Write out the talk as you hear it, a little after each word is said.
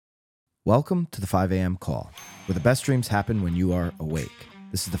Welcome to the 5 a.m. call, where the best dreams happen when you are awake.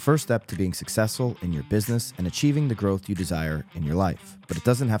 This is the first step to being successful in your business and achieving the growth you desire in your life. But it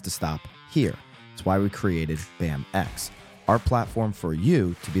doesn't have to stop here. That's why we created BAMX, our platform for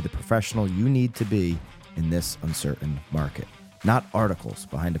you to be the professional you need to be in this uncertain market. Not articles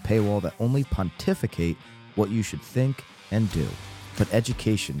behind a paywall that only pontificate what you should think and do, but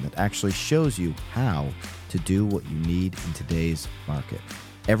education that actually shows you how to do what you need in today's market.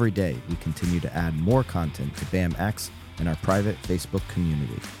 Every day, we continue to add more content to BAMX and our private Facebook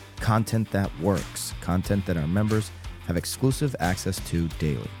community. Content that works, content that our members have exclusive access to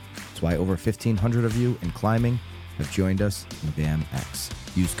daily. That's why over 1,500 of you in climbing have joined us in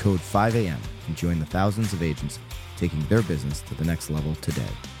BAMX. Use code 5AM and join the thousands of agents taking their business to the next level today.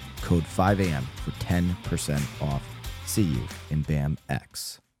 Code 5AM for 10% off. See you in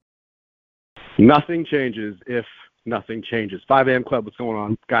BAMX. Nothing changes if nothing changes. 5 a.m. Club, what's going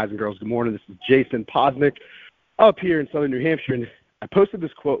on, guys and girls? Good morning. This is Jason Posnick up here in southern New Hampshire, and I posted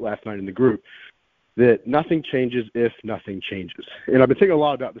this quote last night in the group that nothing changes if nothing changes. And I've been thinking a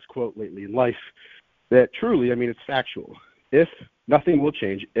lot about this quote lately in life that truly, it's factual. If nothing will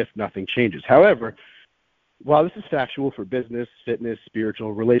change, if nothing changes. However, while this is factual for business, fitness,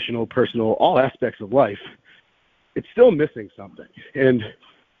 spiritual, relational, personal, all aspects of life, it's still missing something. And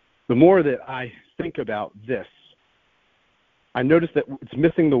the more that I think about this, I notice that it's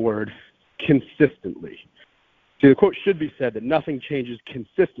missing the word consistently. See, the quote should be said that nothing changes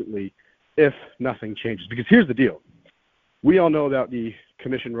consistently if nothing changes. Because here's the deal. We all know about the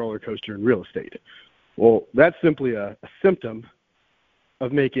commission roller coaster in real estate. Well, that's simply a symptom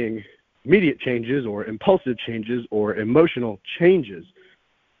of making immediate changes or impulsive changes or emotional changes.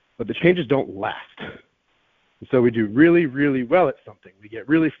 But the changes don't last. And so we do really, really well at something. We get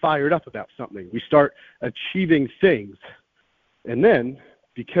really fired up about something. We start achieving things. And then,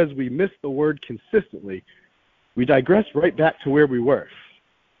 because we miss the word consistently, we digress right back to where we were.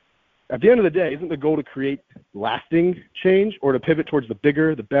 At the end of the day, isn't the goal to create lasting change or to pivot towards the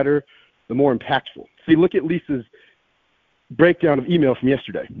bigger, the better, the more impactful? See, look at Lisa's breakdown of email from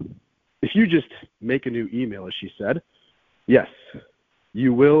yesterday. If you just make a new email, as she said, yes,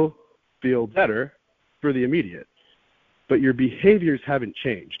 you will feel better for the immediate, but your behaviors haven't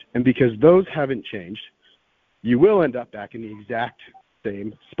changed. And because those haven't changed, you will end up back in the exact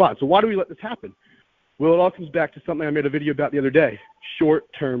same spot. So why do we let this happen? Well, it all comes back to something I made a video about the other day,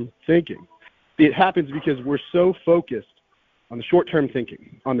 short-term thinking. See, it happens because we're so focused on the short-term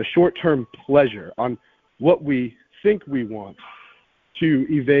thinking, on the short-term pleasure, on what we think we want to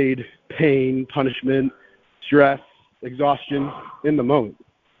evade pain, punishment, stress, exhaustion in the moment.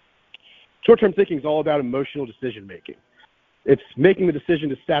 Short-term thinking is all about emotional decision-making. It's making the decision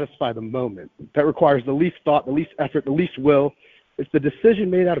to satisfy the moment. That requires the least thought, the least effort, the least will. It's the decision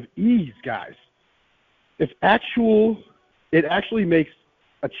made out of ease, guys. It actually makes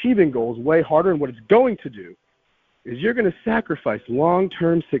achieving goals way harder, and what it's going to do is you're going to sacrifice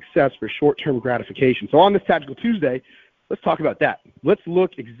long-term success for short-term gratification. So on this Tactical Tuesday, let's talk about that. Let's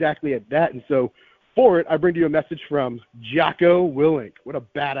look exactly at that. And so for it, I bring to you a message from Jocko Willink. What a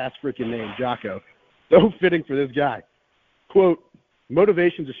badass freaking name, Jocko. So fitting for this guy. Quote,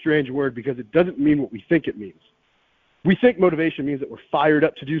 motivation's a strange word because it doesn't mean what we think it means. We think motivation means that we're fired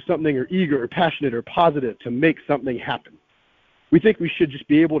up to do something or eager or passionate or positive to make something happen. We think we should just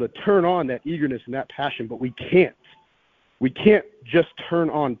be able to turn on that eagerness and that passion, but we can't. We can't just turn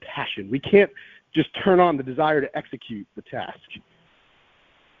on passion. We can't just turn on the desire to execute the task.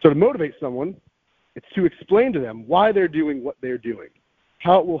 So to motivate someone, it's to explain to them why they're doing what they're doing,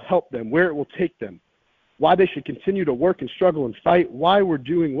 how it will help them, where it will take them, why they should continue to work and struggle and fight, why we're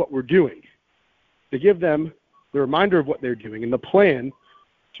doing what we're doing, to give them the reminder of what they're doing and the plan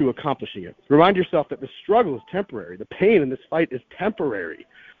to accomplishing it. Remind yourself that the struggle is temporary. The pain in this fight is temporary.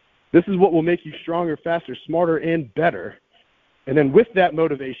 This is what will make you stronger, faster, smarter, and better. And then with that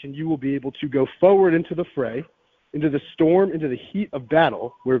motivation, you will be able to go forward into the fray, into the storm, into the heat of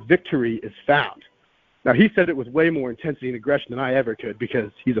battle where victory is found. Now, he said it with way more intensity and aggression than I ever could because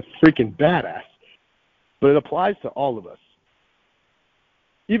he's a freaking badass. But it applies to all of us.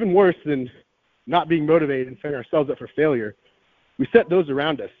 Even worse than not being motivated and setting ourselves up for failure, we set those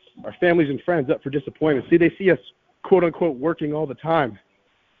around us, our families and friends, up for disappointment. See, they see us, quote-unquote, working all the time.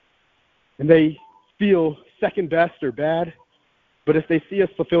 And they feel second best or bad. But if they see us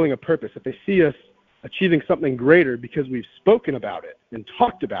fulfilling a purpose, if they see us achieving something greater because we've spoken about it and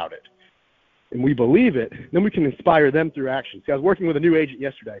talked about it, and we believe it, then we can inspire them through action. See, I was working with a new agent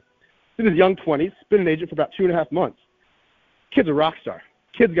yesterday. He's in his young 20s, been an agent for about 2.5 months. Kid's a rock star.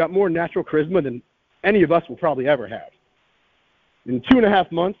 Kid's got more natural charisma than any of us will probably ever have. In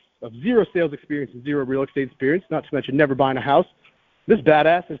 2.5 months, of zero sales experience and zero real estate experience, not to mention never buying a house. This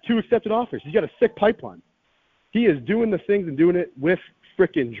badass has 2 accepted offers. He's got a sick pipeline. He is doing the things and doing it with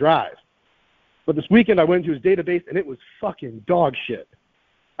freaking drive. But this weekend I went into his database, and it was fucking dog shit.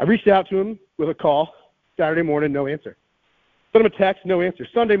 I reached out to him with a call. Saturday morning, no answer. Sent him a text, no answer.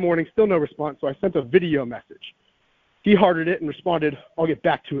 Sunday morning, still no response, so I sent a video message. He hearted it and responded, I'll get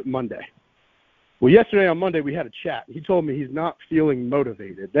back to it Monday. Well, yesterday on Monday, we had a chat. He told me he's not feeling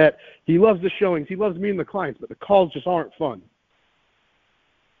motivated, that he loves the showings, he loves meeting the clients, but the calls just aren't fun.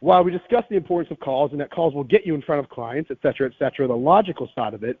 While we discussed the importance of calls and that calls will get you in front of clients, et cetera, the logical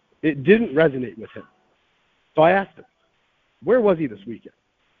side of it, it didn't resonate with him. So I asked him, where was he this weekend?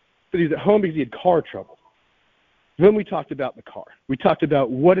 He said he was at home because he had car trouble. Then we talked about the car. We talked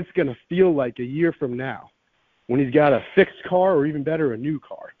about what it's going to feel like a year from now when he's got a fixed car or even better, a new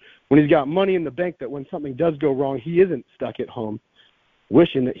car. When he's got money in the bank that when something does go wrong, he isn't stuck at home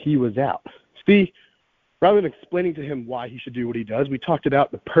wishing that he was out. See, rather than explaining to him why he should do what he does, we talked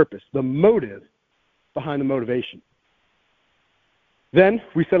about the purpose, the motive behind the motivation. Then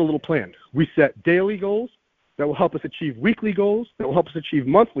we set a little plan. We set daily goals that will help us achieve weekly goals, that will help us achieve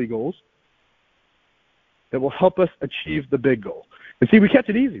monthly goals, that will help us achieve the big goal. And see, we kept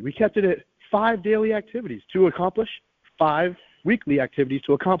it easy. We kept it at 5 daily activities to accomplish 5 weekly activities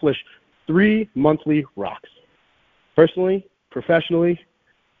to accomplish 3 monthly rocks. Personally, professionally,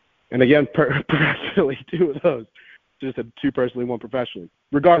 and again, professionally, 2 of those. Just said 2 personally, 1 professionally.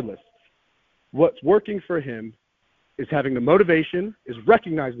 Regardless, what's working for him is having the motivation, is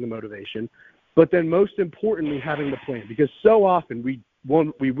recognizing the motivation, but then most importantly, having the plan. Because so often we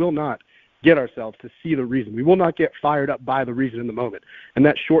will not get ourselves to see the reason. We will not get fired up by the reason in the moment. And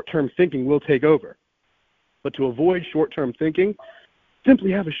that short-term thinking will take over. But to avoid short-term thinking,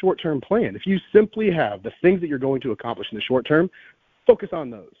 simply have a short-term plan. If you simply have the things that you're going to accomplish in the short term, focus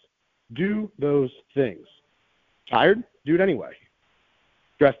on those. Do those things. Tired? Do it anyway.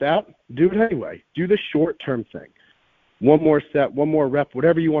 Stressed out? Do it anyway. Do the short-term thing. 1 more set, 1 more rep,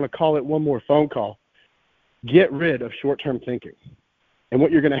 whatever you want to call it, 1 more phone call. Get rid of short-term thinking. And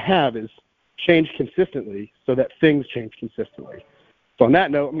what you're going to have is change consistently so that things change consistently. So on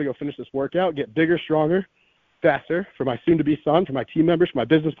that note, I'm going to go finish this workout, get bigger, stronger, faster for my soon-to-be son, for my team members, for my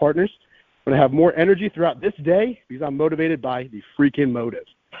business partners. I'm going to have more energy throughout this day because I'm motivated by the freaking motive.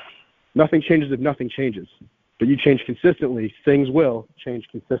 Nothing changes if nothing changes. But you change consistently, things will change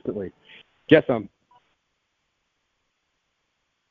consistently. Get some.